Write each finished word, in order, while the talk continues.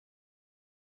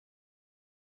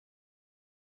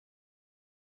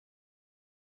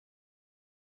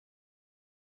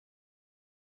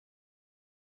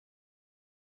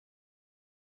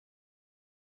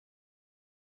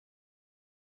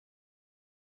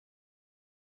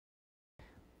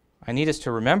I need us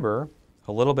to remember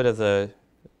a little bit of the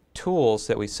tools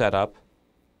that we set up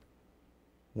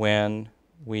when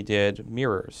we did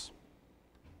mirrors.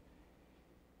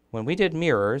 When we did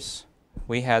mirrors,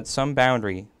 we had some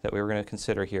boundary that we were going to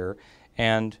consider here,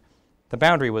 and the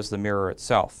boundary was the mirror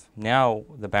itself. Now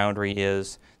the boundary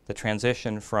is the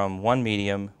transition from one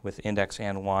medium with index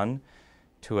n1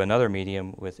 to another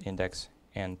medium with index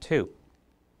n2.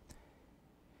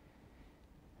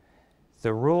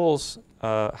 The rules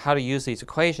how to use these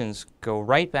equations go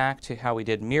right back to how we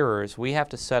did mirrors. We have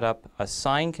to set up a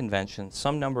sign convention.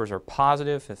 Some numbers are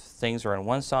positive if things are on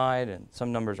one side, and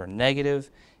some numbers are negative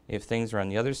if things are on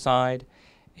the other side.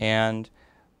 And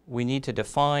we need to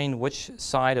define which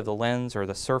side of the lens or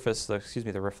the surface, the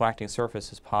refracting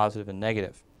surface, is positive and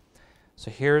negative. So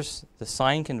here's the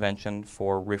sign convention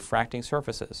for refracting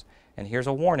surfaces. And here's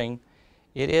a warning.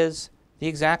 It is the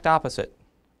exact opposite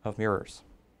of mirrors.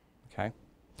 Okay?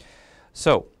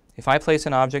 So if I place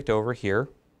an object over here,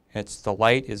 the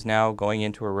light is now going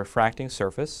into a refracting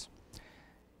surface.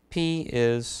 P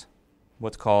is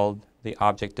what's called the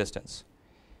object distance.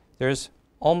 There's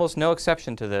almost no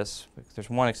exception to this. There's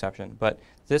one exception, but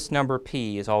this number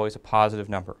P is always a positive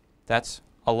number. That's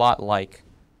a lot like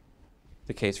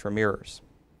the case for mirrors.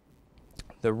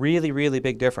 The really, really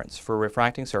big difference for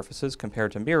refracting surfaces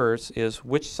compared to mirrors is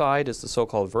which side is the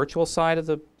so-called virtual side of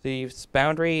the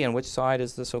boundary and which side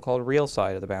is the so-called real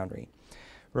side of the boundary.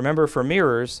 Remember, for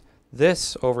mirrors,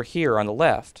 this over here on the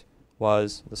left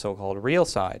was the so-called real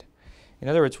side. In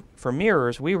other words, for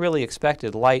mirrors, we really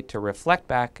expected light to reflect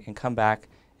back and come back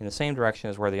in the same direction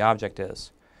as where the object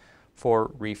is.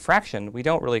 For refraction, we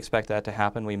don't really expect that to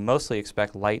happen. We mostly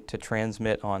expect light to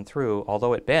transmit on through.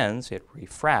 Although it bends, it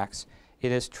refracts,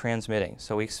 it is transmitting.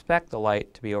 So we expect the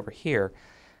light to be over here.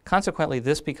 Consequently,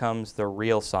 this becomes the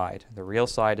real side. The real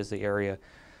side is the area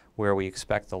where we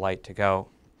expect the light to go.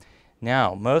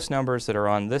 Now, most numbers that are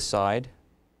on this side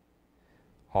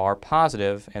are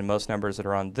positive, and most numbers that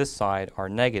are on this side are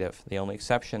negative. The only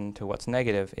exception to what's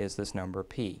negative is this number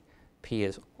P. P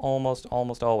is almost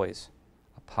always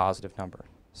a positive number.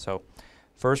 So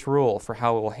first rule for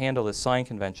how we will handle this sign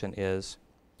convention is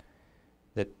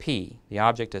that P, the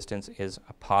object distance, is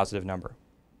a positive number.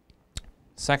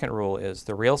 Second rule is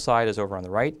the real side is over on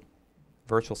the right,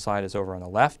 virtual side is over on the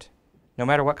left, no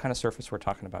matter what kind of surface we're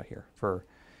talking about here for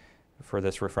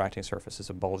this refracting surface. Is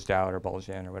it bulged out or bulged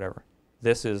in or whatever?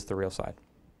 This is the real side.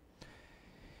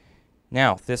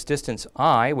 Now, this distance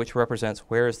I, which represents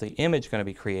where is the image going to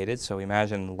be created, so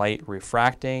imagine light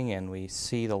refracting and we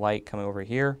see the light coming over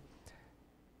here.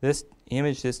 This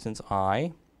image distance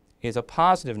I is a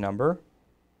positive number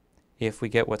if we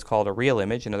get what's called a real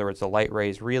image. In other words, the light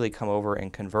rays really come over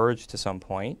and converge to some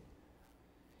point.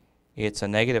 It's a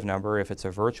negative number if it's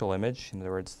a virtual image. In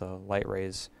other words, the light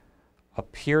rays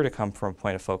appear to come from a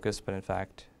point of focus, but in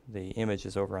fact the image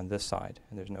is over on this side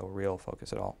and there's no real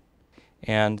focus at all.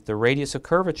 And the radius of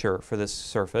curvature for this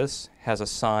surface has a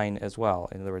sign as well.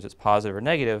 In other words, it's positive or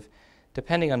negative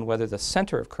depending on whether the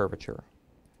center of curvature,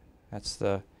 that's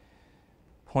the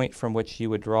point from which you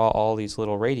would draw all these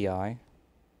little radii,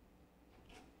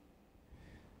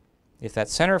 if that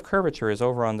center of curvature is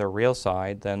over on the real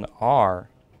side, then R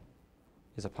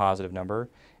is a positive number.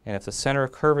 And if the center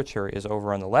of curvature is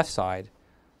over on the left side,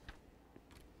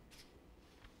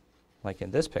 like in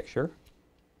this picture,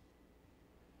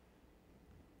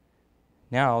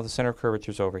 now the center of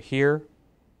curvature is over here,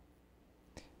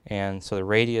 and so the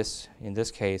radius in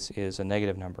this case is a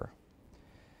negative number.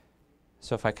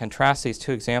 So if I contrast these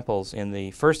two examples, in the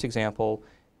first example,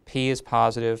 P is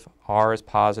positive, R is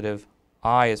positive,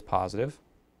 I is positive,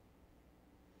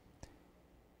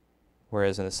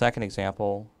 whereas in the second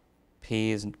example,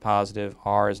 P is positive,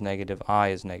 R is negative, I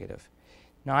is negative.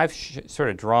 Now I've sort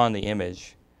of drawn the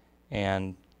image,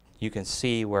 and you can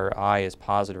see where I is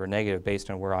positive or negative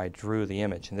based on where I drew the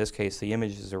image. In this case, the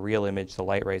image is a real image. The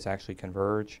light rays actually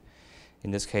converge.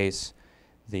 In this case,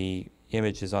 the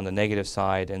image is on the negative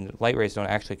side, and the light rays don't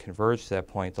actually converge to that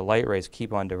point. The light rays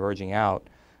keep on diverging out,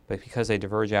 but because they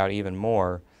diverge out even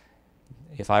more,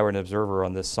 if I were an observer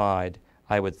on this side,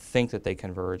 I would think that they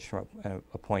converge from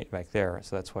a point back there.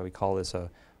 So that's why we call this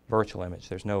a virtual image.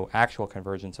 There's no actual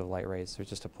convergence of light rays. There's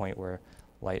just a point where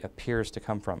light appears to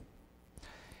come from.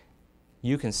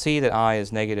 You can see that I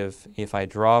is negative if I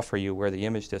draw for you where the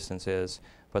image distance is,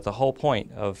 but the whole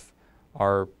point of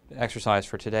our exercise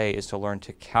for today is to learn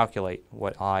to calculate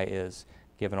what I is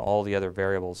given all the other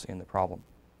variables in the problem.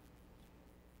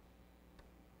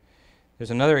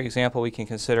 There's another example we can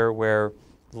consider where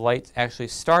the light actually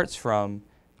starts from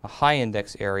a high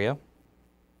index area,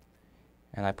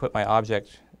 and I put my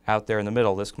object out there in the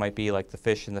middle. This might be like the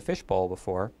fish in the fishbowl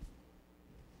before.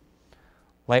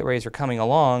 light rays are coming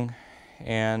along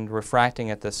and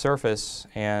refracting at the surface,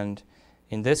 and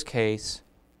in this case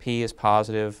P is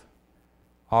positive,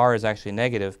 R is actually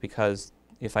negative, because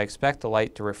if I expect the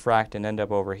light to refract and end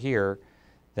up over here,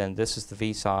 then this is the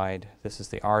V side, this is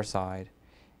the R side.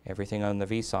 Everything on the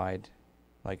V side,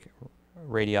 like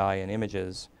radii and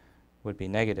images, would be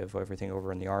negative. Everything over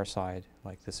on the R side,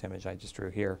 like this image I just drew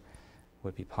here,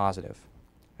 would be positive.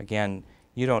 Again,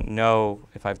 you don't know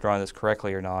if I've drawn this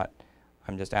correctly or not.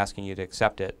 I'm just asking you to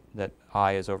accept it, that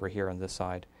I is over here on this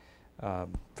side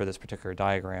for this particular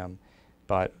diagram.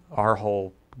 But our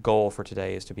whole goal for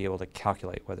today is to be able to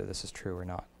calculate whether this is true or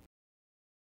not.